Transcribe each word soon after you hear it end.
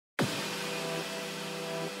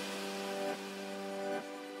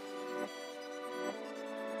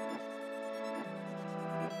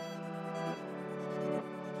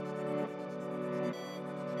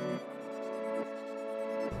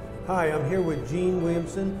Hi, I'm here with Gene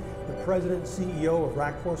Williamson, the President and CEO of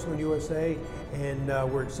RAK Porcelain USA, and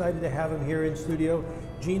we're excited to have him here in studio.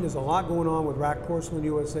 Gene, there's a lot going on with RAK Porcelain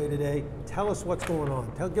USA today. Tell us what's going on.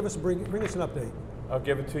 Bring us an update. I'll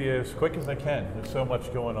give it to you as quick as I can. There's so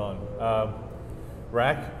much going on.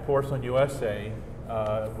 RAK Porcelain USA,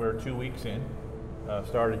 we're 2 weeks in.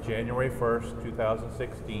 Started January 1st,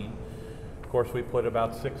 2016. Of course, we put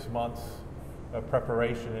about 6 months of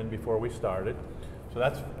preparation in before we started. So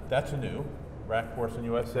that's new. RAK Porcelain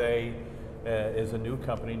USA is a new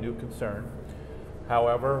company, new concern.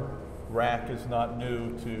 However, RAK is not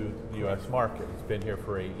new to the U.S. market. It's been here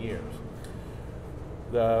for 8 years.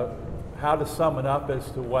 How to sum it up as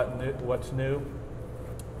to what's new,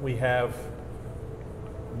 we have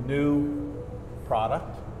new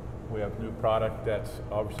product. We have new product that's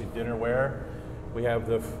obviously dinnerware. We have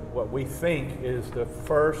what we think is the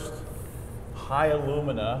first high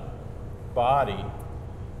alumina body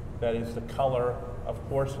that is the color of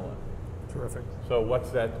porcelain. Terrific. So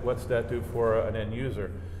what's that do for an end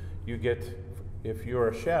user? You get, if you're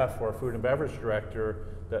a chef or a food and beverage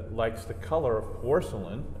director that likes the color of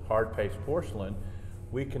porcelain, hard paste porcelain,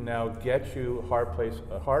 we can now get you a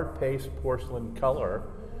hard paste porcelain color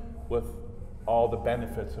with all the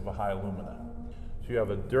benefits of a high alumina. So you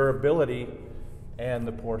have a durability and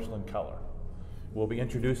the porcelain color. We'll be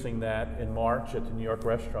introducing that in March at the New York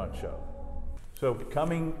Restaurant Show. So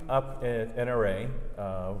coming up at NRA,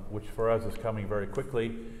 which for us is coming very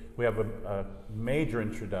quickly, we have a major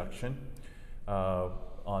introduction.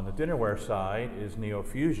 On the dinnerware side is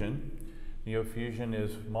NeoFusion. NeoFusion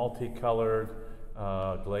is multicolored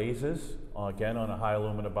glazes, again on a high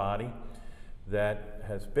alumina body, that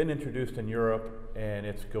has been introduced in Europe, and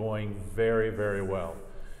it's going very, very well.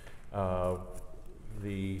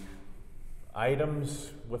 The items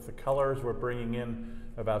with the colors, we're bringing in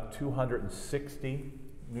about 260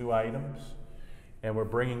 new items, and we're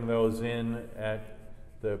bringing those in at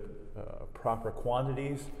the proper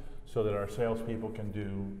quantities so that our salespeople can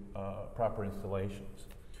do proper installations.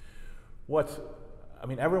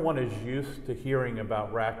 Everyone is used to hearing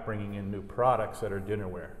about RAK bringing in new products that are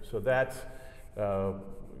dinnerware. So that's,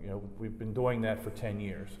 we've been doing that for 10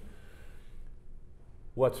 years.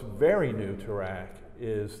 What's very new to RAK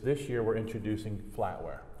is this year we're introducing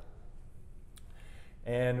flatware.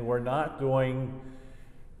 And we're not doing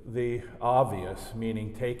the obvious,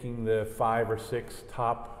 meaning taking the 5 or 6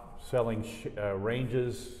 top selling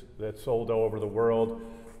ranges that sold all over the world,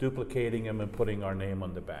 duplicating them and putting our name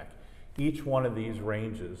on the back. Each one of these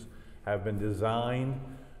ranges have been designed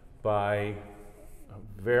by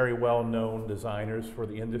very well-known designers for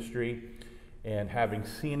the industry, and having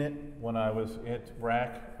seen it when I was at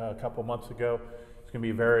RAK a couple months ago, it's going to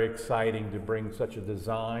be very exciting to bring such a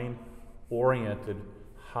design-oriented,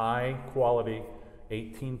 high-quality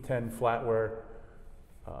 1810 flatware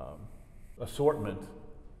assortment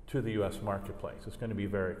to the U.S. marketplace. It's going to be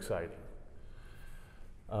very exciting.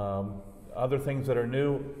 Other things that are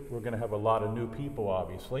new, we're going to have a lot of new people,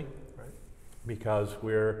 obviously, right, because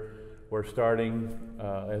we're starting,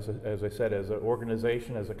 as I said, as an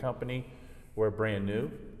organization, as a company, we're brand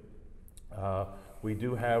new. We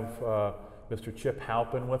do have Mr. Chip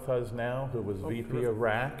Halpin with us now, who was VP of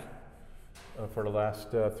RAK for the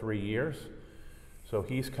last 3 years. So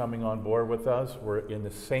he's coming on board with us. We're in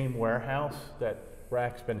the same warehouse that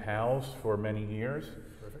RAK's been housed for many years.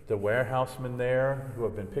 Perfect. The warehousemen there who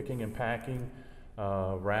have been picking and packing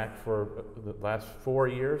RAK for the last 4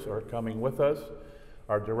 years are coming with us.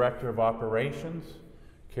 Our Director of Operations,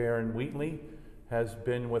 Karen Wheatley, has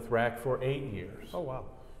been with RAK for 8 years. Oh, wow.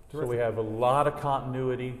 Terrific. So we have a lot of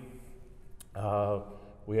continuity.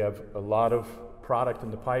 We have a lot of product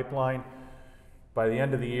in the pipeline. By the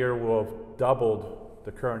end of the year, we'll have doubled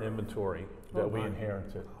the current inventory that we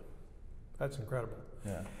inherited. Wow. That's incredible.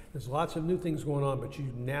 Yeah. There's lots of new things going on, but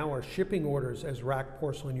you now are shipping orders as RAK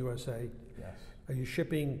Porcelain USA. Yes. Are you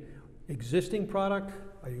shipping existing product?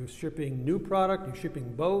 Are you shipping new product? Are you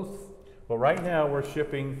shipping both? Well, right now we're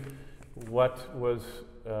shipping what was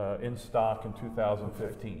in stock in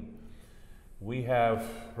 2015. Okay. We have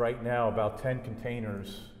right now about 10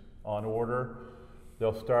 containers on order.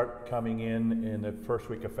 They'll start coming in the first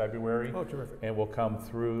week of February. Oh, terrific. And will come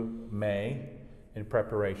through May in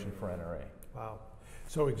preparation for NRA. Wow.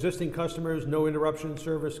 So existing customers, no interruption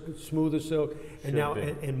service, smooth as silk, and now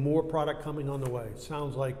and more product coming on the way.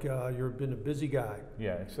 Sounds like you've been a busy guy.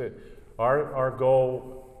 Yeah, it's it. Our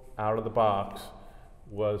goal out of the box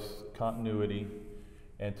was continuity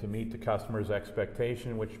and to meet the customer's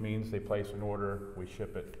expectation, which means they place an order, we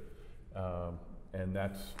ship it, and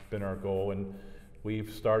that's been our goal. And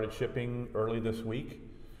we've started shipping early this week,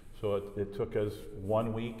 So it took us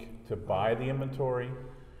 1 week to buy the inventory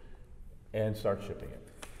and start shipping it.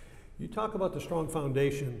 You talk about the strong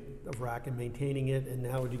foundation of RAK and maintaining it, and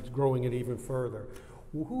now it's growing it even further.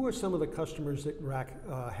 Who are some of the customers that RAK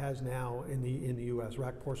has now in the U.S.,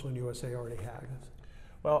 RAK Porcelain USA already has?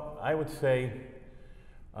 Well, I would say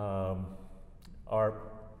we're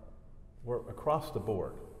across the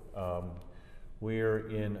board. We're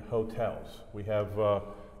in hotels. We have a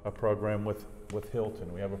program with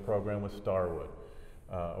Hilton. We have a program with Starwood.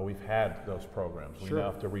 We've had those programs. Sure. We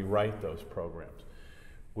now have to rewrite those programs.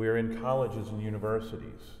 We're in colleges and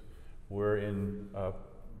universities. We're in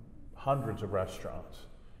hundreds of restaurants.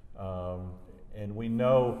 And we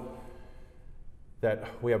know that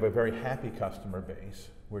we have a very happy customer base.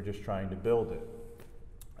 We're just trying to build it.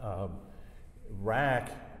 RAK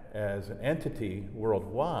as an entity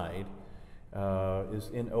worldwide is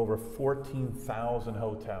in over 14,000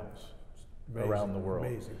 hotels around the world.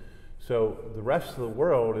 Amazing. So the rest of the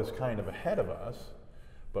world is kind of ahead of us,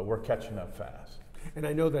 but we're catching up fast. And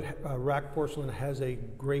I know that RAK Porcelain has a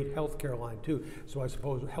great healthcare line too, so I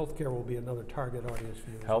suppose healthcare will be another target audience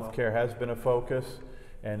for you as well. Healthcare has been a focus,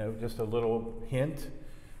 and just a little hint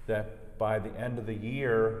that by the end of the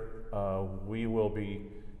year, we will be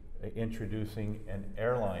introducing an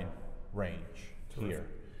airline range here.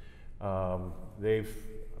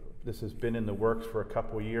 This has been in the works for a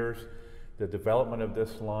couple of years. The development of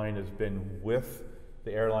this line has been with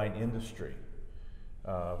the airline industry,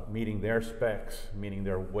 meeting their specs, meeting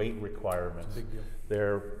their weight requirements,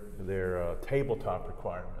 their tabletop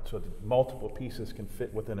requirements, so that multiple pieces can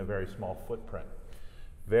fit within a very small footprint.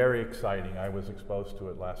 Very exciting. I was exposed to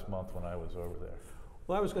it last month when I was over there.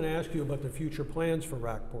 Well, I was going to ask you about the future plans for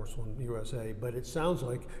RAK Porcelain USA, but it sounds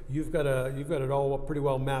like you've got it all pretty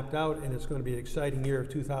well mapped out, and it's going to be an exciting year of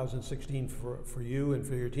 2016 for you and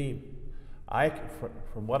for your team.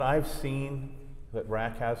 From what I've seen that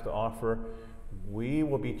RAK has to offer, we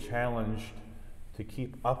will be challenged to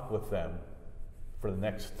keep up with them for the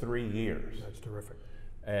next 3 years. That's terrific.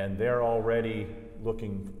 And they're already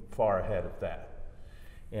looking far ahead of that.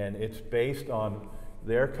 And it's based on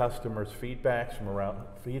their customers' feedback from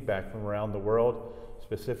around the world,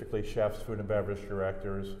 specifically chefs, food and beverage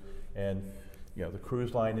directors, and the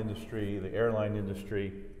cruise line industry, the airline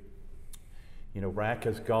industry. RAK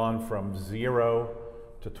has gone from 0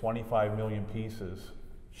 to 25 million pieces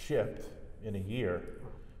shipped in a year,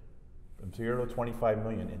 from 0 to 25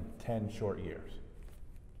 million in 10 short years.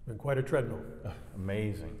 Been quite a treadmill.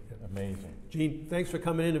 Amazing, amazing. Gene, thanks for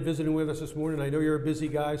coming in and visiting with us this morning. I know you're a busy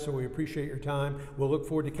guy, so we appreciate your time. We'll look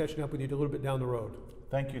forward to catching up with you a little bit down the road.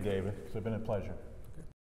 Thank you, David. It's been a pleasure.